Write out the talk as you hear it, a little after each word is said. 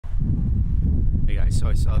So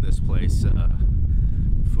I saw this place, Dong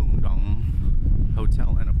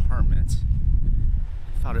Hotel and Apartment.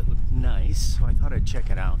 I thought it looked nice, so I thought I'd check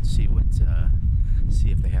it out, see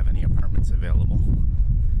if they have any apartments available.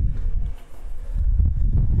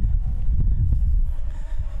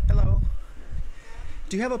 Hello.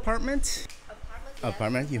 Do you have apartment?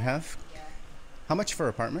 Apartment, you have? Yeah. How much for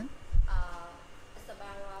apartment? It's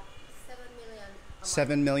about 7 million.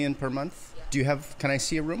 7 million per month? Yeah. Do you have, can I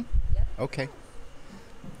see a room? Yeah. Okay.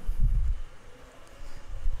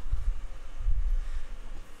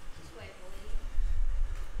 Just wait, please.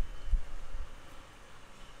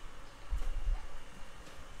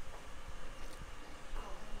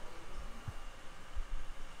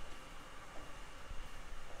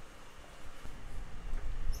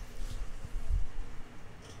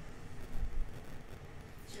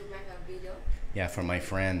 Should make a video? Yeah, for my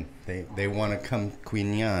friend. They want to come Quy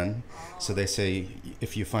Nhon, so they say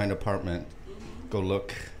if you find apartment, go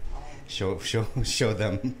look, show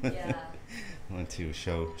them. Yeah. I want to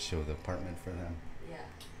show the apartment for them. Yeah.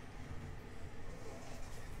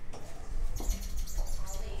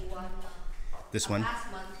 Only one. This one? Last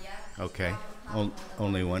month, yeah. Okay. One,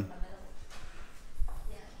 Only one.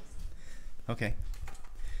 Yeah. Okay.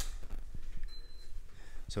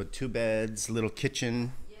 So 2 beds, little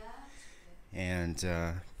kitchen,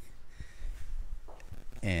 Yeah.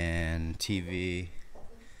 and TV,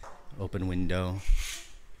 open window.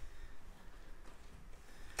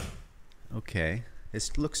 Okay,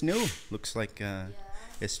 this looks new. Looks like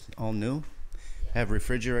it's all new. Have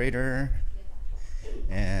refrigerator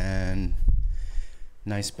and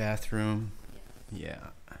nice bathroom.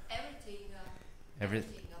 Yeah.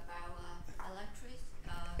 Everything about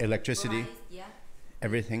Electricity. price, yeah.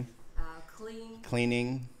 Everything. Clean.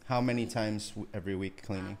 Cleaning. How many times every week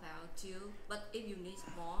cleaning? About 2. But if you need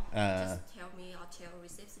more, just tell me. I'll tell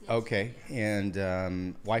receptionist. Okay, and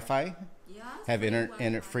Wi-Fi? Yeah. Have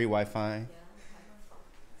free free Wi-Fi?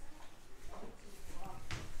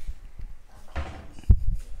 Yeah.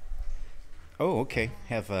 Oh, okay.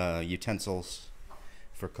 Have utensils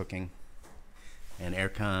for cooking and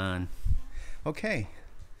aircon. Okay.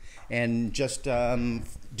 And just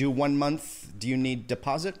do 1 month. Do you need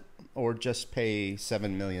deposit or just pay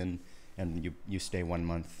 7 million and you stay 1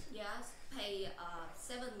 month? Yes, pay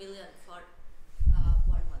 7 million for 1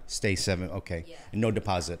 month. Stay 7. Okay. Yeah. No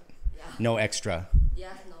deposit. Yeah. No extra.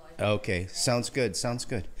 Yes, no. I Okay. Sounds good. Sounds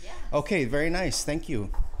good. Yeah. Okay. Very nice. Thank you.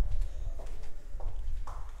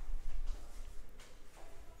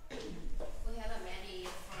 We have a many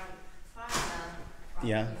from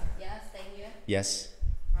Yeah. Yeah, stay here. Yes.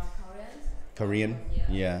 From Koreans. Korean?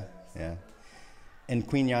 Yeah. Yeah. And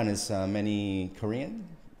Quy Nhon is many Korean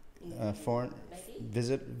foreign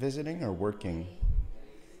Maybe. visiting or working?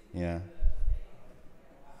 Yeah.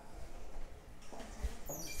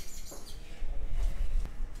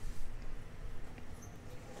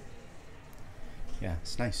 Yeah,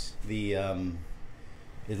 it's nice. The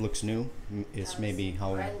it looks new. It's maybe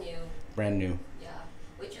how Brand new. brand new. Yeah.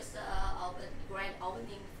 We just grand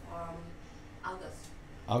opening from August.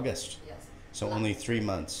 August. Yes. So Last- only 3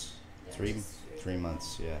 months. Yeah, Three just 3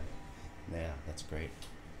 months. Yeah. Yeah, that's great.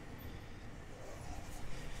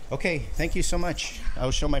 Okay, thank you so much.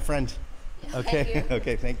 I'll show my friend. Yeah, Okay. thank you.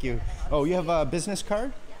 Okay, thank you. Oh, you have a business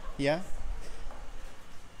card? Yeah.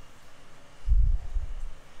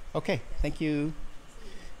 Okay, thank you.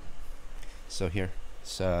 So here,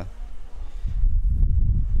 it's Dong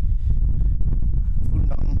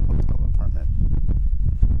Hotel apartment.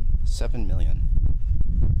 7 million.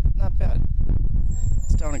 Not bad.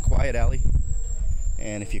 It's down a quiet alley.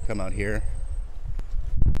 And if you come out here,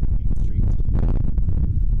 Main Street.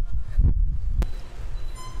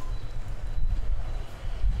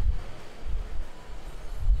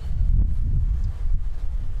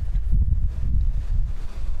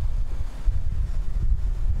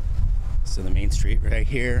 So the main street right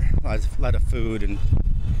here, a lot of food and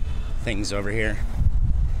things over here,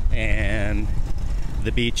 and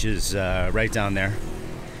the beach is right down there.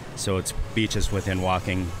 So it's beaches within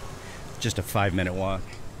walking, just a 5-minute walk,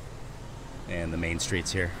 and the main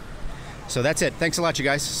street's here. So that's it. Thanks a lot, you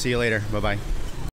guys. See you later. Bye-bye.